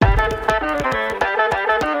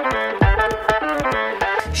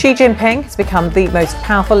Xi Jinping has become the most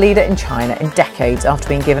powerful leader in China in decades after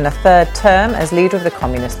being given a third term as leader of the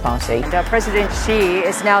Communist Party. President Xi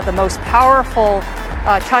is now the most powerful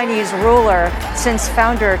Chinese ruler since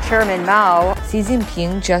founder Chairman Mao. Xi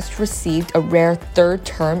Jinping just received a rare third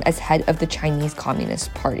term as head of the Chinese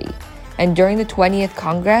Communist Party. And during the 20th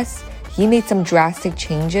Congress, he made some drastic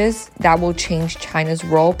changes that will change China's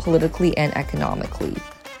role politically and economically.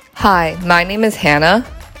 Hi, my name is Hannah.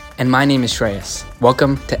 And my name is Shreyas.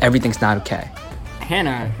 Welcome to Everything's Not Okay.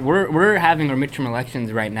 Hannah, we're having our midterm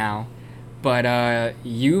elections right now, but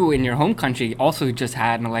you in your home country also just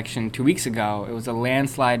had an election 2 weeks ago. It was a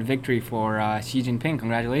landslide victory for Xi Jinping.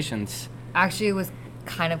 Congratulations. Actually, it was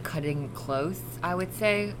kind of cutting close, I would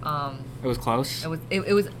say. It was close?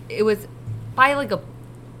 It was by like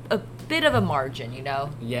a bit of a margin, you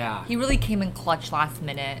know? Yeah. He really came in clutch last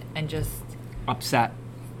minute and just... Upset.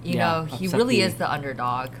 You know, he really is the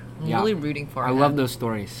underdog. I'm really rooting for him. I love those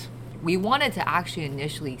stories. We wanted to actually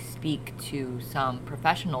initially speak to some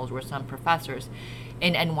professionals or some professors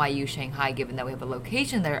in NYU Shanghai, given that we have a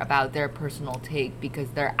location there, about their personal take, because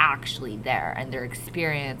they're actually there and they're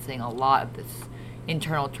experiencing a lot of this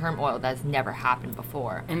internal turmoil that's never happened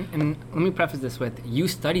before. And let me preface this with, you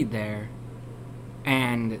studied there,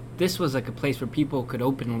 and this was like a place where people could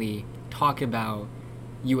openly talk about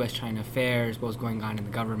U.S.-China affairs, what was going on in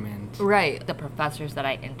the government. Right. The professors that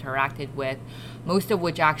I interacted with, most of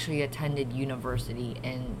which actually attended university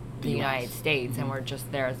in the United States and were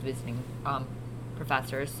just there as visiting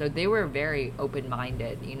professors. So they were very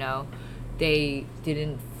open-minded, you know. They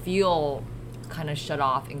didn't feel kind of shut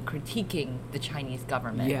off in critiquing the Chinese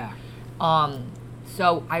government. Yeah.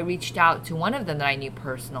 So I reached out to one of them that I knew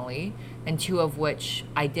personally, and two of which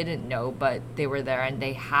I didn't know, but they were there and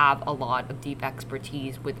they have a lot of deep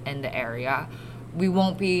expertise within the area. We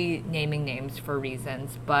won't be naming names for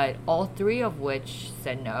reasons, but all three of which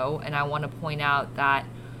said no. And I want to point out that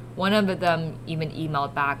one of them even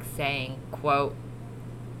emailed back saying, quote,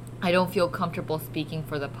 "I don't feel comfortable speaking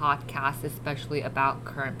for the podcast, especially about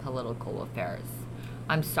current political affairs.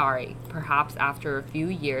 I'm sorry. Perhaps after a few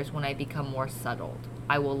years, when I become more settled,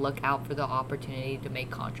 I will look out for the opportunity to make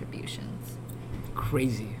contributions."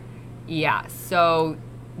 Crazy. Yeah, so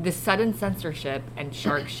the sudden censorship and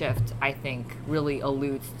sharp shift, I think, really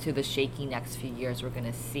alludes to the shaky next few years we're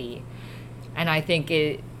going to see. And I think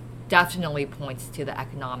it definitely points to the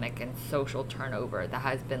economic and social turnover that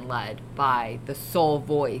has been led by the sole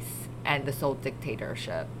voice and the sole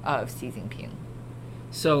dictatorship of Xi Jinping.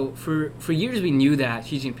 So for years we knew that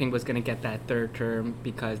Xi Jinping was going to get that third term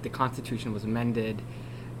because the constitution was amended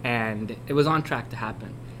and it was on track to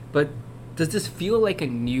happen. But does this feel like a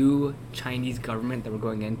new Chinese government that we're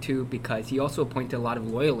going into? Because he also appointed a lot of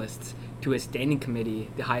loyalists to his standing committee,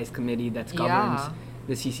 the highest committee that governs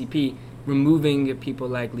the CCP, removing people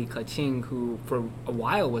like Li Keqiang, who for a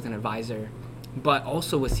while was an advisor, but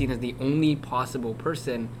also was seen as the only possible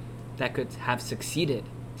person that could have succeeded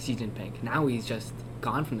Xi Jinping. Now he's just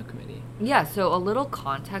gone from the committee. Yeah, so a little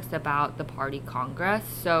context about the party congress.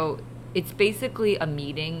 So it's basically a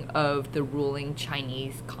meeting of the ruling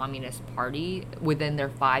Chinese Communist Party within their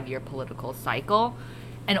 5-year political cycle,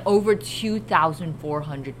 and over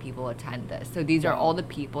 2,400 people attend this. So these are all the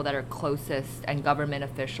people that are closest and government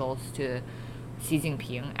officials to Xi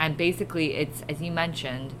Jinping. And basically it's, as you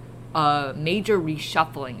mentioned, a major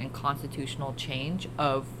reshuffling and constitutional change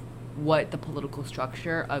of what the political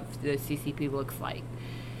structure of the CCP looks like.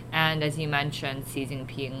 And as you mentioned, Xi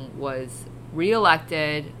Jinping was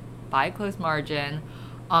reelected by a close margin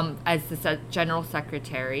as the general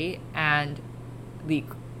secretary, and Li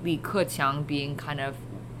Keqiang being kind of,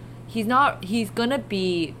 he's gonna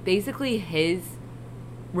be basically his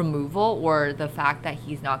removal, or the fact that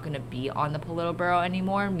he's not gonna be on the Politburo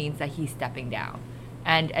anymore, means that he's stepping down.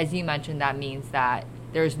 And as you mentioned, that means that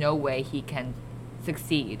there's no way he can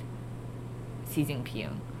succeed Xi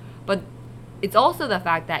Jinping. But it's also the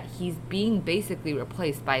fact that he's being basically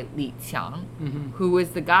replaced by Li Qiang, who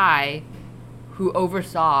is the guy who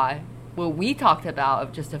oversaw what we talked about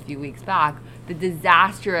of just a few weeks back, the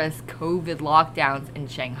disastrous COVID lockdowns in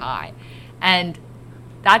Shanghai. And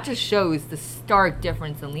that just shows the stark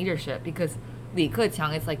difference in leadership, because Li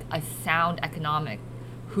Keqiang is like a sound economic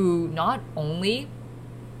who not only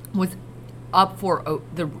was up for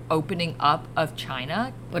the opening up of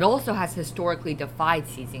China, but also has historically defied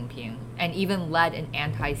Xi Jinping and even led an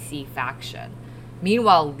anti-Xi faction.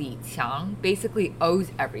 Meanwhile, Li Qiang basically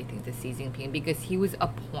owes everything to Xi Jinping because he was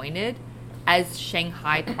appointed as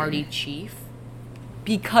Shanghai party chief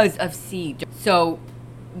because of Xi. So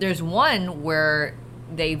there's one where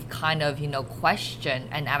they've kind of, questioned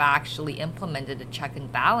and have actually implemented a check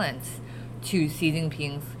and balance to Xi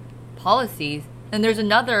Jinping's policies. And there's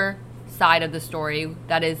another side of the story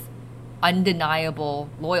that is undeniable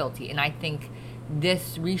loyalty. And I think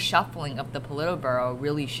this reshuffling of the Politburo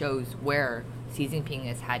really shows where Xi Jinping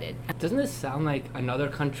is headed. Doesn't this sound like another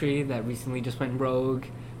country that recently just went rogue,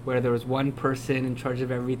 where there was one person in charge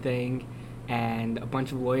of everything and a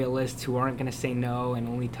bunch of loyalists who aren't going to say no and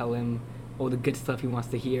only tell him all the good stuff he wants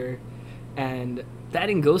to hear? And that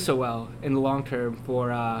didn't go so well in the long term for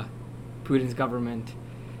Putin's government.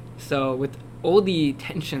 So with all the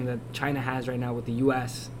tension that China has right now with the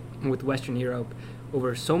US and with Western Europe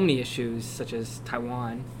over so many issues such as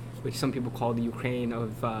Taiwan, which some people call the Ukraine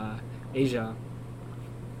of Asia,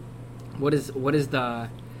 what is the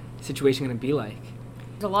situation going to be like?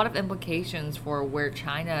 There's a lot of implications for where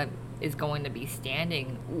China is going to be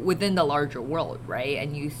standing within the larger world, right?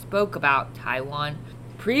 And you spoke about Taiwan.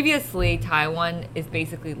 Previously, Taiwan is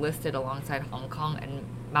basically listed alongside Hong Kong and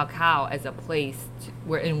Macau as a place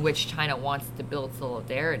in which China wants to build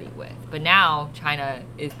solidarity with. But now China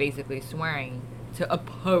is basically swearing to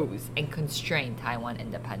oppose and constrain Taiwan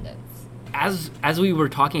independence. As we were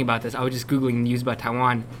talking about this, I was just Googling news about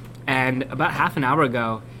Taiwan, and about half an hour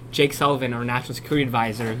ago, Jake Sullivan, our national security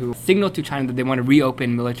advisor, who signaled to China that they want to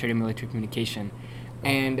reopen military-to-military communication.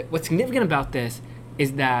 And what's significant about this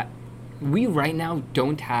is that we right now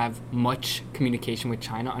don't have much communication with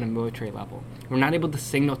China on a military level. We're not able to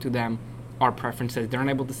signal to them our preferences. They're not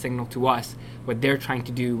able to signal to us what they're trying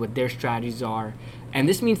to do, what their strategies are. And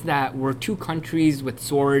this means that we're two countries with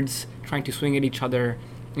swords trying to swing at each other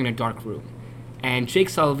in a dark room. And Jake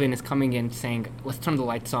Sullivan is coming in saying, let's turn the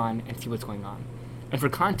lights on and see what's going on. And for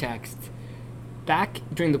context, back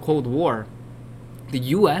during the Cold War, the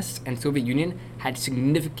US and Soviet Union had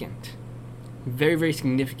significant, very, very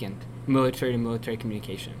significant military-to-military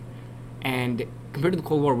communication. And compared to the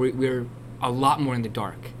Cold War, we're a lot more in the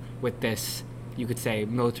dark with this, you could say,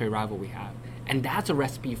 military rival we have. And that's a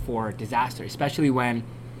recipe for disaster, especially when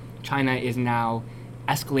China is now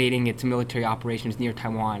escalating its military operations near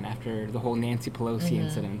Taiwan after the whole Nancy Pelosi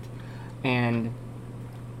incident. And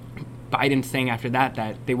Biden saying after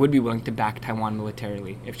that they would be willing to back Taiwan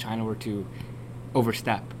militarily if China were to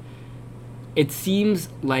overstep. It seems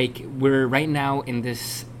like we're right now in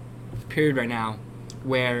this period right now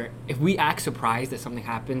where if we act surprised that something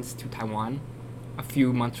happens to Taiwan a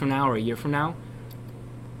few months from now or a year from now,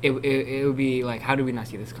 it would be like, how did we not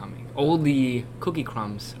see this coming? All the cookie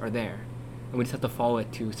crumbs are there, and we just have to follow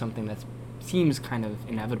it to something that seems kind of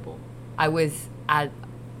inevitable. I was at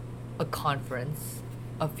a conference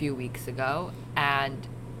a few weeks ago, and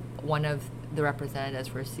one of the representatives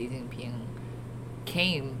for Xi Jinping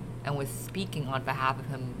came and was speaking on behalf of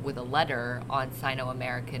him with a letter on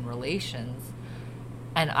Sino-American relations.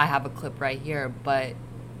 And I have a clip right here, but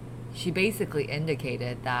she basically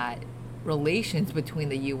indicated that relations between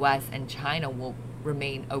the US and China will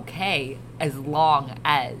remain okay as long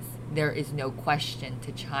as there is no question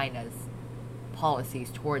to China's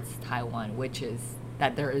policies towards Taiwan, which is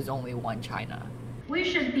that there is only one China. We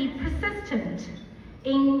should be persistent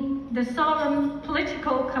in the solemn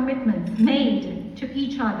political commitments made to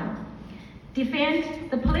each other,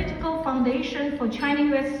 defend the political foundation for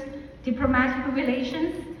China-US diplomatic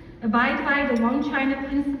relations, abide by the One China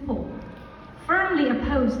principle, firmly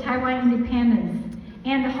oppose Taiwan independence,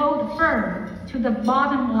 and hold firm to the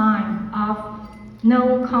bottom line of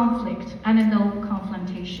no conflict and no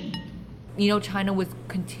confrontation. You know, China was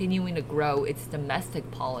continuing to grow its domestic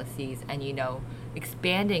policies and,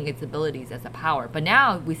 expanding its abilities as a power. But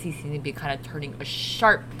now we see Xi Jinping kind of turning a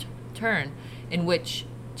sharp turn in which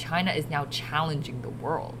China is now challenging the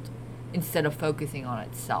world instead of focusing on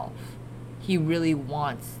itself. He really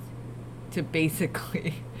wants to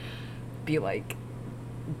basically be like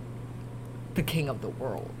the king of the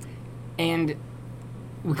world. And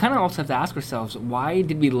we kind of also have to ask ourselves, why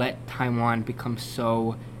did we let Taiwan become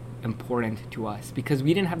so important to us? Because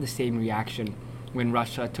we didn't have the same reaction when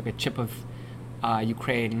Russia took a chip of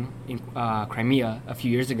Ukraine in Crimea a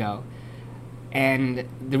few years ago. And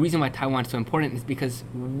the reason why Taiwan is so important is because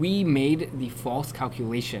we made the false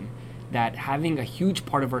calculation that having a huge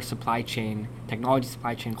part of our supply chain, technology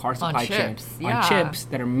supply chain, car supply chain, on chips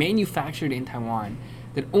that are manufactured in Taiwan,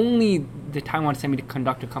 that only the Taiwan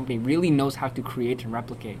Semiconductor Company really knows how to create and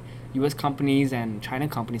replicate. US companies and China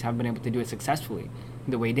companies haven't been able to do it successfully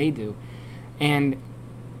the way they do. And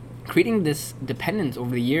creating this dependence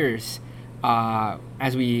over the years,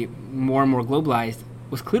 as we more and more globalized,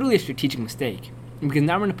 was clearly a strategic mistake. Because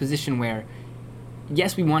now we're in a position where,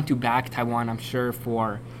 yes, we want to back Taiwan, I'm sure,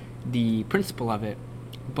 for the principle of it,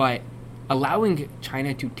 but allowing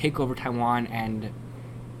China to take over Taiwan and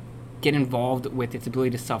get involved with its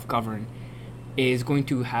ability to self-govern is going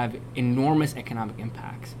to have enormous economic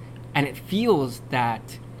impacts. And it feels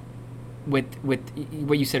that with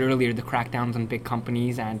what you said earlier, the crackdowns on big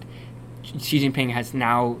companies, and Xi Jinping has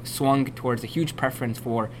now swung towards a huge preference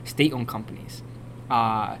for state-owned companies,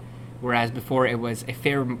 whereas before it was a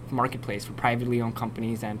fair marketplace for privately owned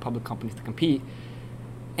companies and public companies to compete.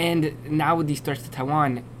 And now with these threats to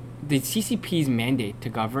Taiwan, the CCP's mandate to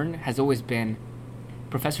govern has always been,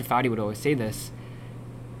 Professor Fauci would always say this,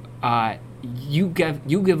 you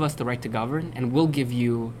give us the right to govern, and we'll give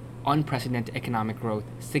you unprecedented economic growth,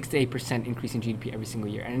 6 to 8% increase in GDP every single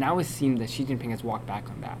year. And now it seems that Xi Jinping has walked back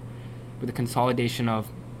on that, with the consolidation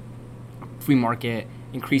of free market,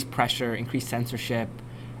 increased pressure, increased censorship,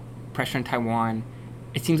 pressure on Taiwan.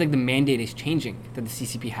 It seems like the mandate is changing that the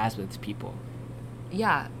CCP has with its people.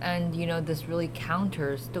 Yeah, and this really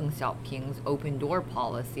counters Deng Xiaoping's open door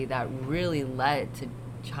policy that really led to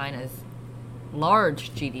China's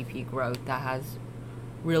large GDP growth that has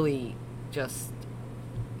really just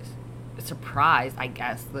surprised, I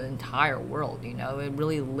guess, the entire world. It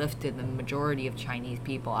really lifted the majority of Chinese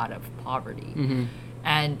people out of poverty. Mm-hmm.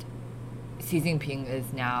 And Xi Jinping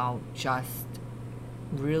is now just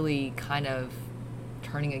really kind of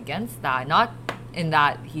turning against that. Not in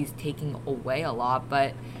that he's taking away a lot,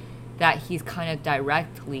 but that he's kind of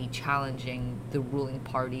directly challenging the ruling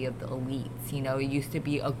party of the elites. It used to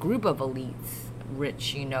be a group of elites,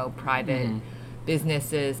 rich, private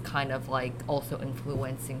businesses kind of like also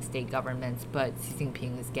influencing state governments, but Xi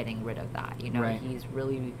Jinping is getting rid of that. Right. He's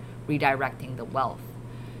really redirecting the wealth.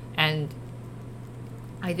 And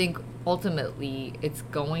I think ultimately it's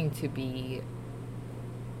going to be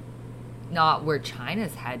not where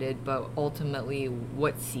China's headed, but ultimately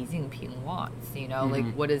what Xi Jinping wants.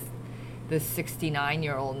 Like, what is this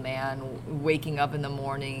 69-year-old man waking up in the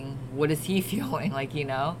morning? What is he feeling like,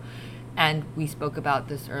 And we spoke about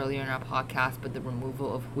this earlier in our podcast, but the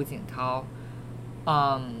removal of Hu Jintao,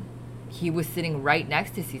 he was sitting right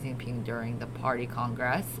next to Xi Jinping during the party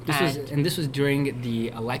congress. This was during the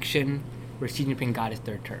election where Xi Jinping got his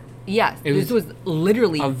third term. Yes, this was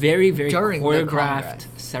literally a very, very during choreographed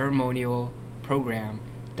ceremonial program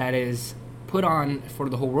that is put on for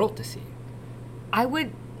the whole world to see.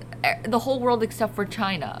 The whole world except for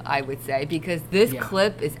China, I would say, because this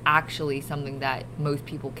clip is actually something that most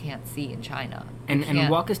people can't see in China. And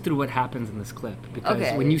walk us through what happens in this clip,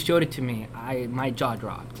 because when you showed it to me, my jaw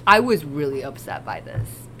dropped. I was really upset by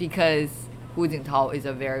this because Hu Jintao is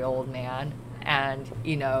a very old man, and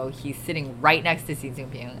he's sitting right next to Xi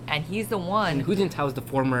Jinping, and he's the one. And Hu Jintao is the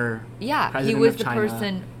former president he was of the China.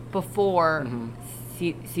 person before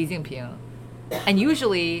Xi Jinping, and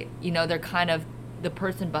usually they're kind of the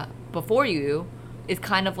person before you is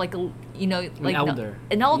kind of like like an elder,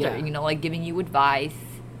 like giving you advice,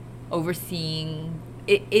 overseeing.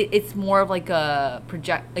 It's more of like a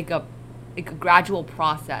like a gradual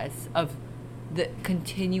process of the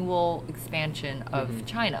continual expansion of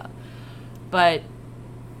China. But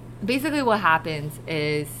basically what happens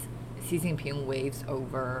is Xi Jinping waves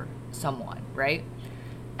over someone, right?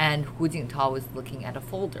 And Hu Jintao was looking at a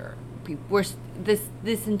folder.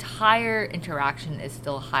 This entire interaction is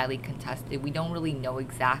still highly contested. We don't really know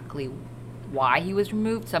exactly why he was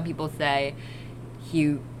removed. Some people say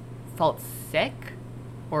he felt sick,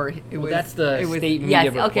 or that's the state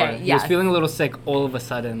media report. Okay, he was feeling a little sick all of a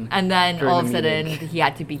sudden. And then all of a sudden he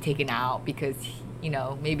had to be taken out because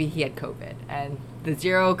maybe he had COVID, and the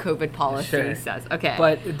zero COVID policy says okay.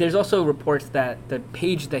 But there's also reports that the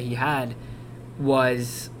page that he had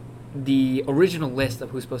was the original list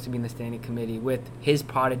of who's supposed to be in the standing committee, with his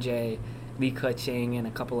protege Li Keqiang and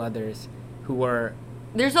a couple others who were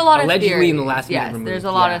there's a lot allegedly of theories. in the last minute removed. There's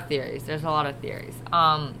a lot of theories.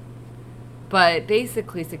 But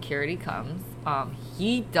basically security comes.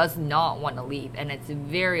 He does not want to leave, and it's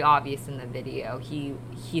very obvious in the video.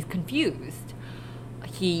 He's confused.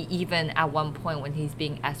 He even at one point when he's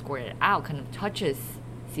being escorted out kind of touches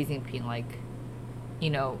Xi Jinping, like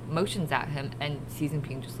motions at him, and Xi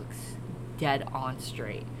Jinping just looks dead on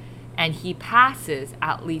straight. And he passes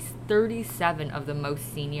at least 37 of the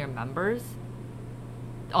most senior members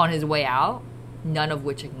on his way out, none of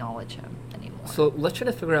which acknowledge him anymore. So let's try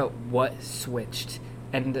to figure out what switched.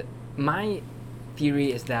 And my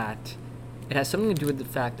theory is that it has something to do with the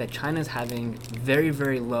fact that China's having very,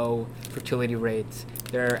 very low fertility rates.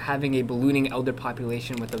 They're having a ballooning elder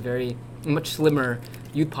population with a much slimmer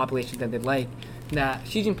youth population than they'd like. That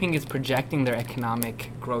Xi Jinping is projecting their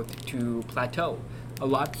economic growth to plateau a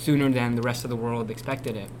lot sooner than the rest of the world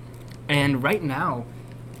expected it. And right now,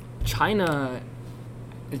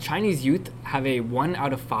 the Chinese youth have a 1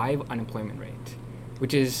 out of 5 unemployment rate,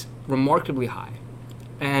 which is remarkably high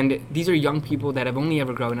And these are young people that have only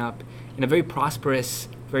ever grown up in a very prosperous,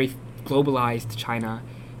 very globalized China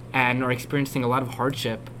and are experiencing a lot of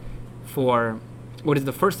hardship for what is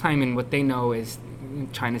the first time in what they know is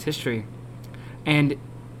China's history. And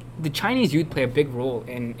the Chinese youth play a big role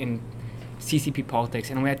in CCP politics,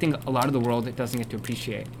 and I think a lot of the world doesn't get to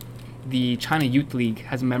appreciate. The China Youth League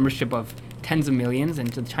has a membership of tens of millions,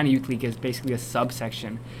 and so the China Youth League is basically a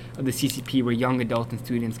subsection of the CCP where young adults and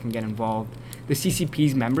students can get involved. The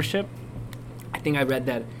CCP's membership, I think I read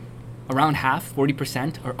that around half,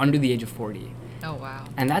 40%, are under the age of 40. Oh, wow.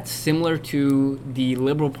 And that's similar to the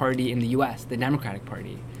Liberal Party in the US, the Democratic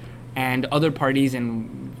Party. And other parties,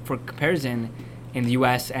 for comparison, in the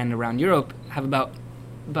US and around Europe have about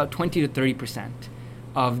 20 to 30%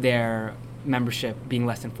 of their membership being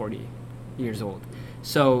less than 40 years old.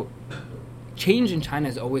 So change in China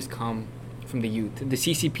has always come from the youth. The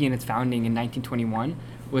CCP in its founding in 1921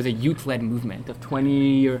 was a youth-led movement of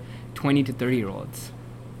 20 to 30-year-olds.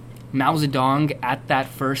 Mao Zedong at that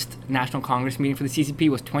first National Congress meeting for the CCP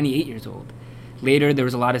was 28 years old. Later, there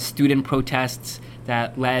was a lot of student protests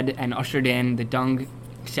that led and ushered in the Deng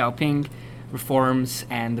Xiaoping reforms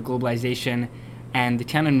and the globalization, and the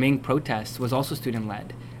Tiananmen protests was also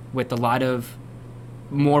student-led, with a lot of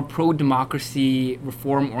more pro-democracy,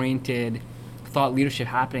 reform-oriented thought leadership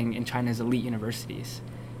happening in China's elite universities.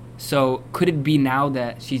 So could it be now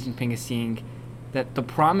that Xi Jinping is seeing that the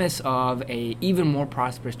promise of a even more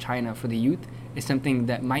prosperous China for the youth is something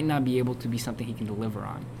that might not be able to be something he can deliver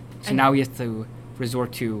on? So now he has to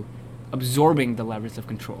resort to absorbing the levers of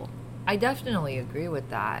control. I definitely agree with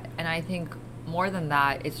that. And I think more than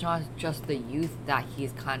that, it's not just the youth that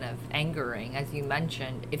he's kind of angering. As you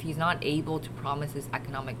mentioned, if he's not able to promise his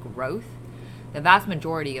economic growth, the vast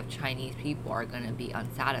majority of Chinese people are going to be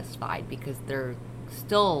unsatisfied because they're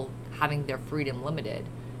still having their freedom limited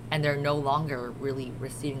and they're no longer really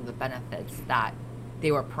receiving the benefits that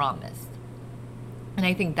they were promised. And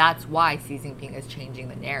I think that's why Xi Jinping is changing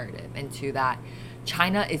the narrative into that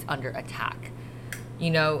China is under attack.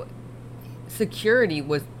 You know, security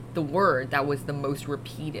was the word that was the most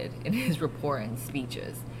repeated in his report and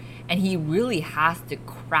speeches. And he really has to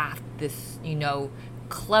craft this,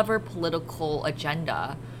 clever political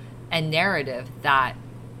agenda and narrative that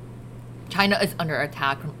China is under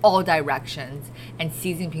attack from all directions, and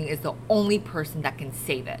Xi Jinping is the only person that can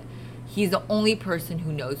save it. He's the only person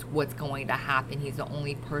who knows what's going to happen. He's the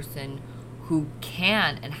only person who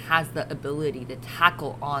can and has the ability to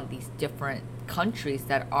tackle on these different countries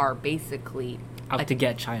that are basically out to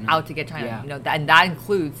get China. Yeah. And that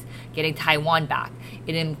includes getting Taiwan back.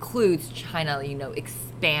 It includes China,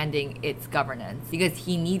 expanding its governance, because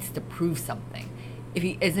he needs to prove something. If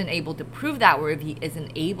he isn't able to prove that, or if he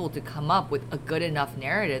isn't able to come up with a good enough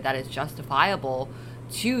narrative that is justifiable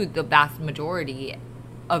to the vast majority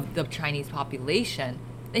of the Chinese population,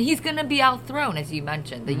 then he's going to be outthrown, as you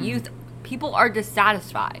mentioned. The youth, people are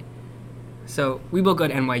dissatisfied. So we both go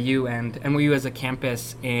to NYU, and NYU is a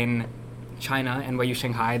campus in China, NYU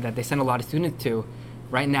Shanghai, that they send a lot of students to.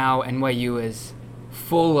 Right now, NYU is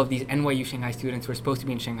full of these NYU Shanghai students who are supposed to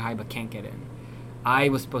be in Shanghai but can't get in. I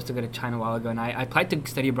was supposed to go to China a while ago, and I applied to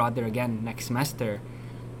study abroad there again next semester.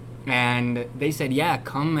 And they said, yeah,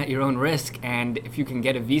 come at your own risk, and if you can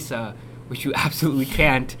get a visa, which you absolutely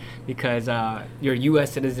can't because you're a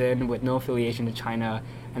U.S. citizen with no affiliation to China,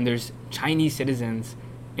 and there's Chinese citizens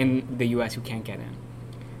in the U.S. who can't get in.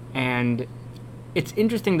 And it's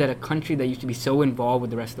interesting that a country that used to be so involved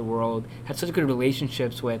with the rest of the world had such good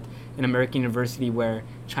relationships with an American university where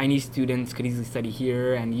Chinese students could easily study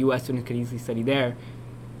here and U.S. students could easily study there.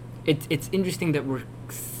 It's interesting that we're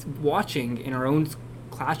watching in our own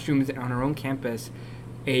classrooms and on our own campus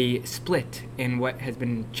a split in what has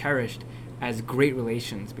been cherished as great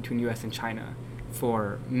relations between U.S. and China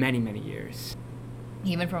for many, many years.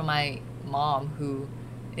 Even for my mom, who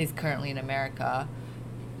is currently in America,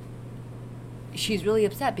 she's really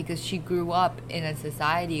upset because she grew up in a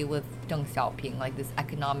society with Deng Xiaoping, like this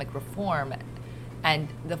economic reform, and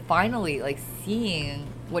finally seeing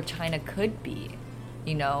what China could be.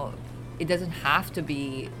 It doesn't have to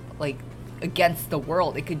be against the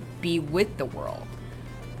world. It could be with the world.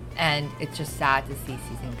 And it's just sad to see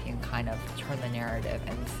Xi Jinping kind of turn the narrative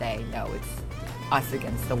and say, no, it's us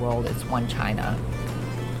against the world. It's one China.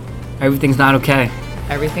 Everything's not okay.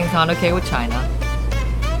 Everything's not okay with China.